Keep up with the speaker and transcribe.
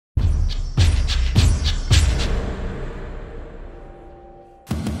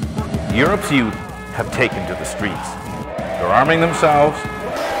Europe's youth have taken to the streets. They're arming themselves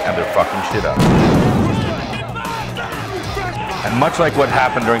and they're fucking shit up. And much like what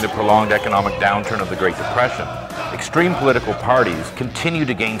happened during the prolonged economic downturn of the Great Depression, extreme political parties continue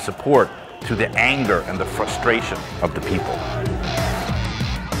to gain support through the anger and the frustration of the people.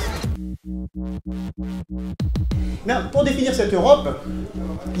 Mais pour définir cette Europe,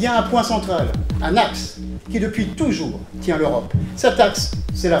 il y a un point central, un axe qui depuis toujours tient l'Europe. Cet axe,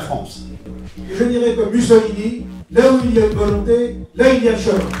 c'est la France. Je dirais comme Mussolini, là où il y a une volonté, là il y a le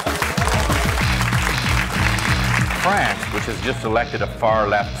chemin. France, which has just elected a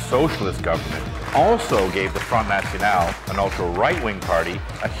far-left socialist government, also gave the Front National, an ultra-right-wing party,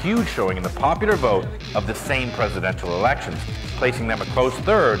 a huge showing in the popular vote of the same presidential elections, placing them a close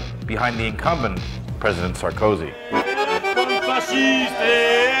third behind the incumbent, President Sarkozy.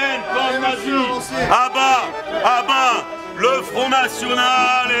 Le Front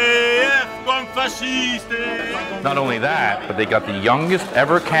National et F comme fasciste. Not only that, but they got the youngest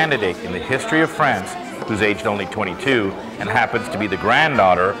ever candidate in the history of France, who's aged only 22 and happens to be the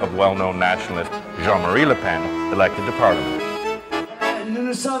granddaughter of well-known nationalist Jean-Marie Le Pen, elected to parliament. Nous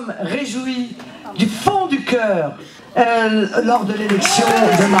nous sommes réjouis du fond du cœur lors de l'élection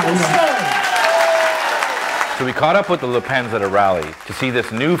de Marion. So we caught up with the Le Pens at a rally to see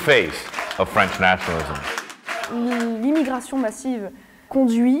this new face of French nationalism. L'immigration massive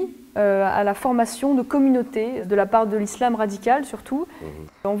conduit à la formation de communautés de la part de l'islam radical surtout.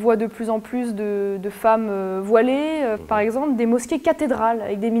 On voit de plus en plus de femmes voilées, par exemple, des mosquées cathédrales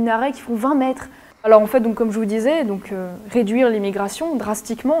avec des minarets qui font 20 mètres. Alors en fait, donc, comme je vous disais, donc, réduire l'immigration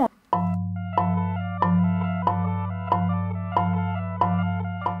drastiquement.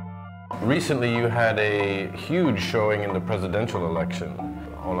 Recently you had a huge showing in the presidential election.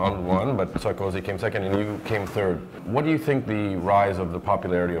 Hollande won, but Sarkozy came second and you came third. What do you think the rise of the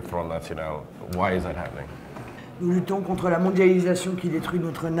popularity of Front National, why is that happening? Nous luttons contre la mondialisation qui détruit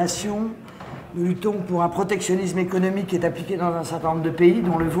notre nation. Nous luttons pour un protectionnisme économique qui est appliqué dans un certain nombre de pays,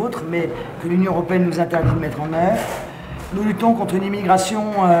 dont le vôtre, mais que l'Union européenne nous interdit de mettre en œuvre. Nous luttons contre une immigration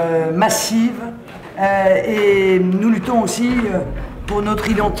massive et nous luttons aussi pour notre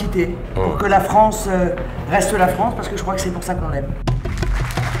identité, pour que la France reste la France, parce que je crois que c'est pour ça qu'on l'aime.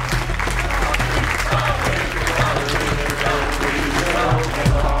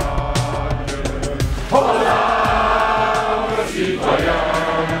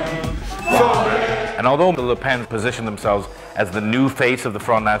 And although the Le Pens position themselves as the new face of the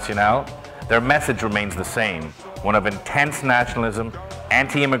Front National, their message remains the same, one of intense nationalism,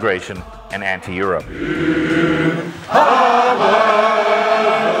 anti-immigration, and anti-Europe.